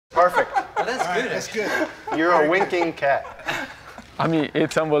Perfect. Well, that's good. That's good. You're a winking cat. I mean,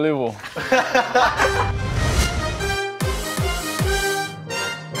 it's unbelievable.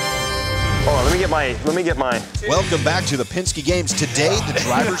 Hold on, let me get mine. Welcome back to the Penske Games. Today, the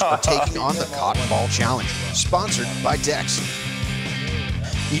drivers are taking on the Cotton Ball Challenge, sponsored by DEX.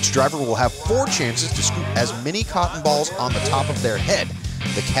 Each driver will have 4 chances to scoop as many cotton balls on the top of their head.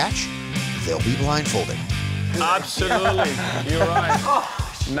 The catch, they'll be blindfolded. Absolutely, you're right.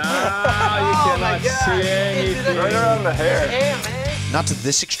 Now you cannot see anything. Right around the hair. Not to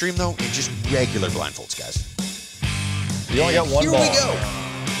this extreme, though, in just regular blindfolds, guys. You only got one Here ball. we go.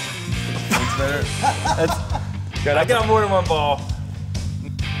 That's better. That's good. I got more than one ball.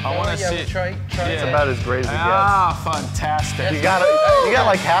 I want to see it. Try It's about as great as it gets. Ah, fantastic. You got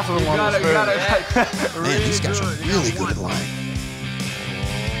like half of them on the spoon. Man, these guys are really good at lying.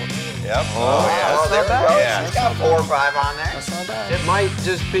 Yep. Oh, yeah. That's not bad. Yeah. It's got 4 or 5 on there. That's not bad. It might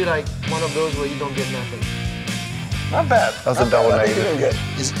just be like one of those where you don't get nothing. Not bad. That was a double negative. Good.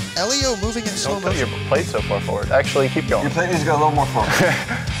 Is Elio moving in slow Don't put your motion? plate so far forward. Actually, keep going. Your plate needs to go a little more forward.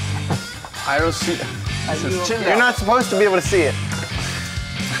 I don't see. You're not supposed to be able to see it.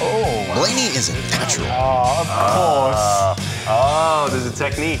 Oh. Blaney is a natural. Oh, of course. Oh, there's a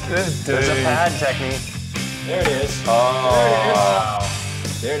technique. There's a pad technique. There it is. Oh.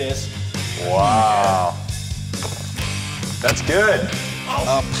 There it is. Wow. That's good.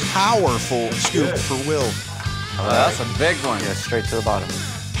 A powerful scoop for Will. That's a big one. Yeah, straight to the bottom. Is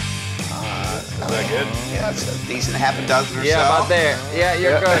that good? Yeah, it's a decent half a dozen or so. Yeah, about there. Yeah,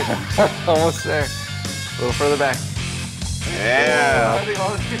 you're good. Almost there. A little further back. Yeah.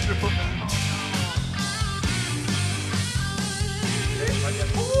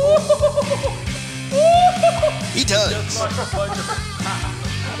 He does.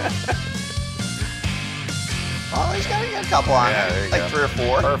 Oh, he's got a couple on Yeah, there. there you Like go. 3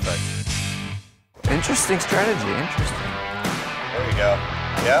 or 4. Perfect. Interesting strategy. Interesting. There you go.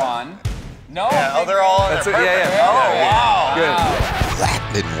 Yeah. One. No. Yeah. Oh, they're all in That's there. it. Yeah, Perfect. yeah. Oh, wow. Good.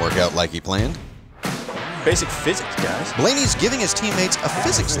 That didn't work out like he planned. Basic physics, guys. Blaney's giving his teammates a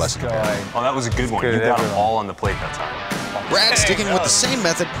physics lesson. Oh, that was a good one. Good, You got them everyone. all on the plate that time. Brad sticking with the same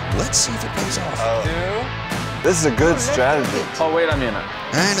method. Let's see if it pays off. This is a good strategy. Oh, wait a minute.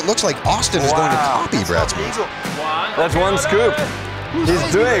 And it looks like Austin is going to copy Brad's move. That's one scoop. He's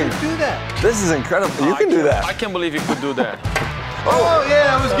doing. Do that. This is incredible. You can do that. I can't believe you could do that. Oh, yeah,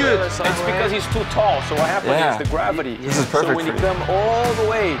 that was good. It's because he's too tall. So what happens Yeah. is the gravity. This is perfect So when you for you. come all the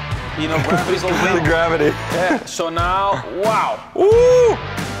way, you know, gravity's all The weak. gravity. Yeah. So now, wow. Woo!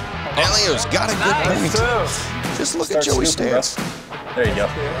 Elio's got a good point. Just look at Joey's stance. There you go.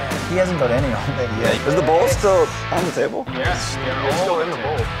 He hasn't got any on there yet. Is the bowl still on the table? Yes. It's still in the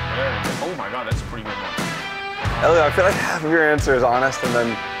bowl. Oh my God, that's a pretty good one. Elio, I feel like half of your answer is honest, and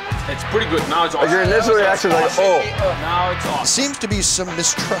then It's pretty good. Now it's awesome. your initial reaction is like, oh, Now it's awesome. Seems to be some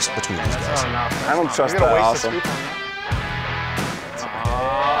mistrust between these guys. I don't trust You're gonna that. waste a Awesome. scoop on that.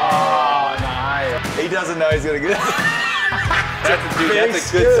 Oh, nice. He doesn't know he's gonna get it. That's a good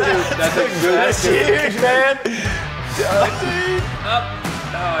scoop. That's a good That's huge, man. Up.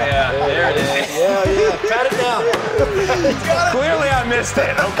 Oh, yeah. There it is. Yeah. Pat it down. Clearly, I missed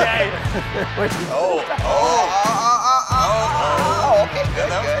it. Okay. Oh, okay, good,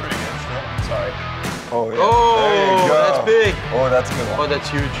 That was good. pretty good. Sorry. Oh yeah. Oh, there you go. that's big. Oh, that's a good Oh, one. that's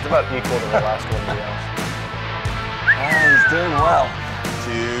huge. It's about equal to the last one, to be honest. Oh, he's doing well.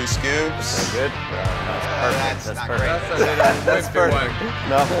 2 scoops. Good. That's not great. That's perfect.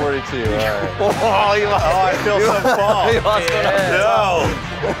 Not 42. All right. Oh, I feel so fall. No.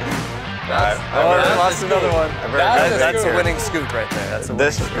 I lost another one. That's a winning scoop right there. That's a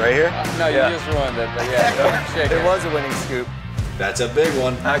This right here? No, you just ruined it. But yeah, don't shake it. was a winning scoop. That's a big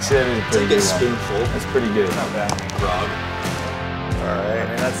one. Actually, that is a pretty Take a good one. spoonful. That's pretty good. Rob. All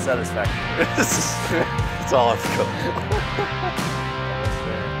right. That's satisfactory. That's all I've got.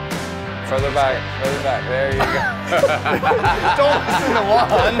 Further back. There you go. Don't listen to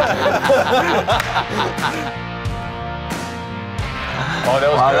Juan. Oh, that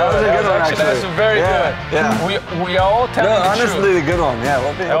was good. That was a good one, actually. That's very Yeah, good. yeah. We are all telling No, the honestly, truth. the good one. Yeah,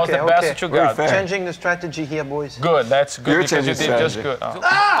 we'll be That was the best that you got. Fair. Changing the strategy here, boys. Good, that's good You're because you changing did just strategy. good.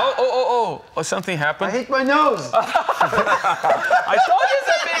 Oh, something I happened. hit my nose. I told you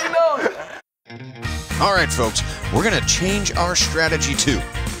something, no. All right, folks, we're going to change our strategy too.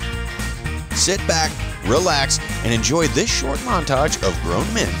 Sit back, relax, and enjoy this short montage of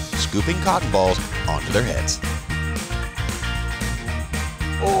grown men scooping cotton balls onto their heads.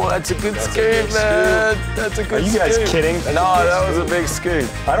 Oh, that's a good scoop, man. That's a good Are you guys scoop. kidding? No, that was a big scoop.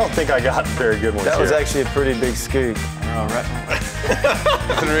 I don't think I got very good ones That was here. actually a pretty big scoop. All right.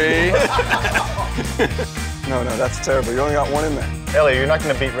 3. No, that's terrible. You only got one in there. Elliot, you're not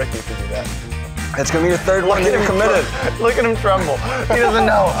going to beat Ricky if you do that. It's gonna be your third one. You're committed. Look at him tremble. He doesn't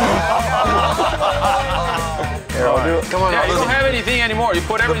know. Here, I'll do it. Come on. Yeah, you don't have anything anymore. You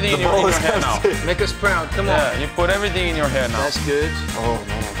put everything in your head now. Make us proud. Come on. Yeah, you put everything in your head now. That's good. Oh,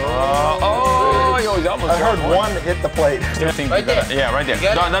 yo, he's almost I heard one hit the plate. Right there. Yeah, right there.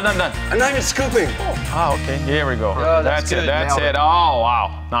 Done. I'm not even scooping. Ah, okay. Here we go. Oh, that's that's it. good. That's Nailed it. it. Oh, wow.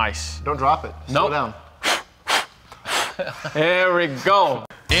 Nice. Don't drop it. Slow Nope. down. Here we go.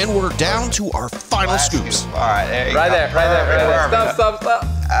 And we're down to our final scoops. All right, there you go. Right there. Stop.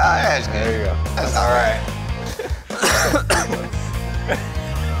 That's good. There you go. That's all right.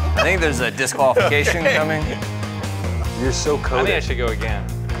 I think there's a disqualification coming. You're so I coated. think I should go again.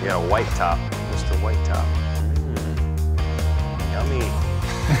 You got a white top. Mr. White Top. Yummy.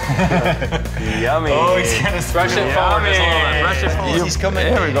 Yummy. Oh, he's gonna brush it forward. Brush it forward. He's coming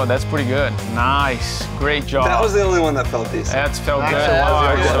There we in. go. That's pretty good. Nice. Great job. That was the only one that felt decent. That's felt good. Actually, All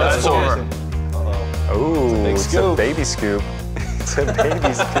right, yeah, so that's over. Ooh, it's a baby scoop. It's a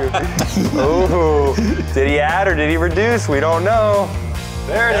baby scoop. Ooh, did he add or did he reduce? We don't know.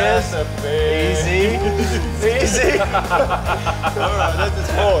 There it is. Easy. Easy.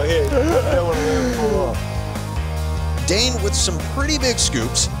 Dane with some pretty big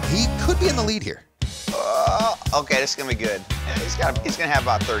scoops. He could be in the lead here. Okay, this is gonna be good. Yeah, he's gonna have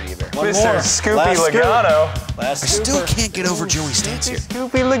about 30 there. Mr. Scoopy Legato. I still can't get over Joey's stance here.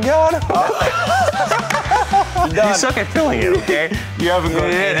 Scoopy Legato. You suck at filling it, okay? You haven't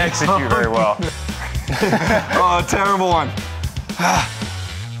didn't execute very well. Oh, terrible one.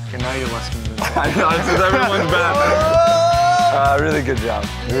 Okay, now you're less convinced. I know, this is everyone's bad. Really good job.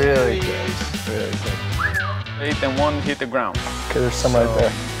 Really good. Really good. 8 and 1 hit the ground. Okay, there's some right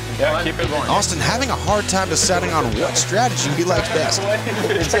there. Yeah, keep it going. Austin having a hard time deciding on what strategy he likes best.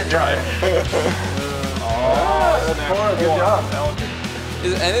 It's it dry. Good job.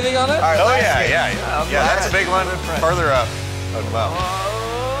 Is there anything on it? All right, Oh, last yeah, game. yeah. Yeah, that's a big one. Further up. Oh, wow.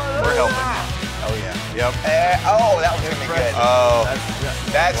 We're helping. Oh, yeah. Yep. Oh, that one's gonna be good. Oh.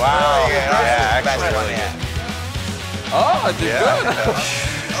 That's Wow. really good. Yeah, That's the best actually one really yet. Oh, I did good.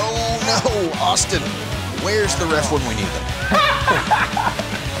 Oh no, Austin. Where's the ref when we need them?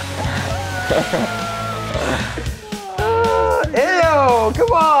 Ew,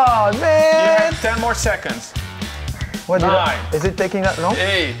 come on, You man. have 10 more seconds. What did 9. Is it taking that long?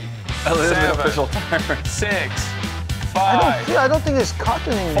 8. Elizabeth 7. official timer. 6. I 5. don't think there's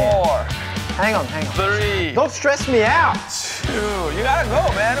cotton in there. 4. Hang on. 3. Don't stress me out. 2. You gotta go,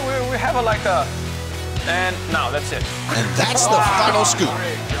 man. We have a like a. And now that's it. And that's the final scoop.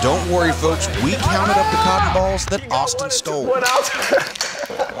 Don't worry, folks. We counted up the cotton balls that Austin stole. One out.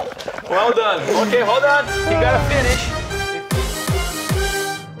 Well done. Okay, hold on. You gotta finish.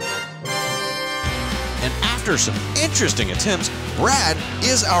 And after some interesting attempts, Brad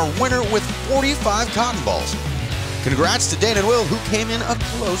is our winner with 45 cotton balls. Congrats to Dane and Will, who came in a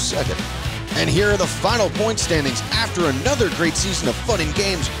close second. And here are the final point standings. After another great season of fun and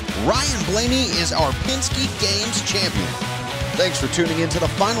games, Ryan Blaney is our Penske Games champion. Thanks for tuning in to the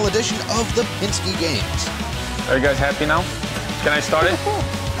final edition of the Penske Games. Are you guys happy now? Can I start it?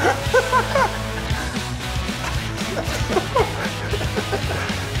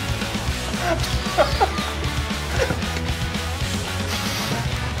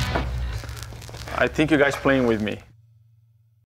 I think you guys playing with me.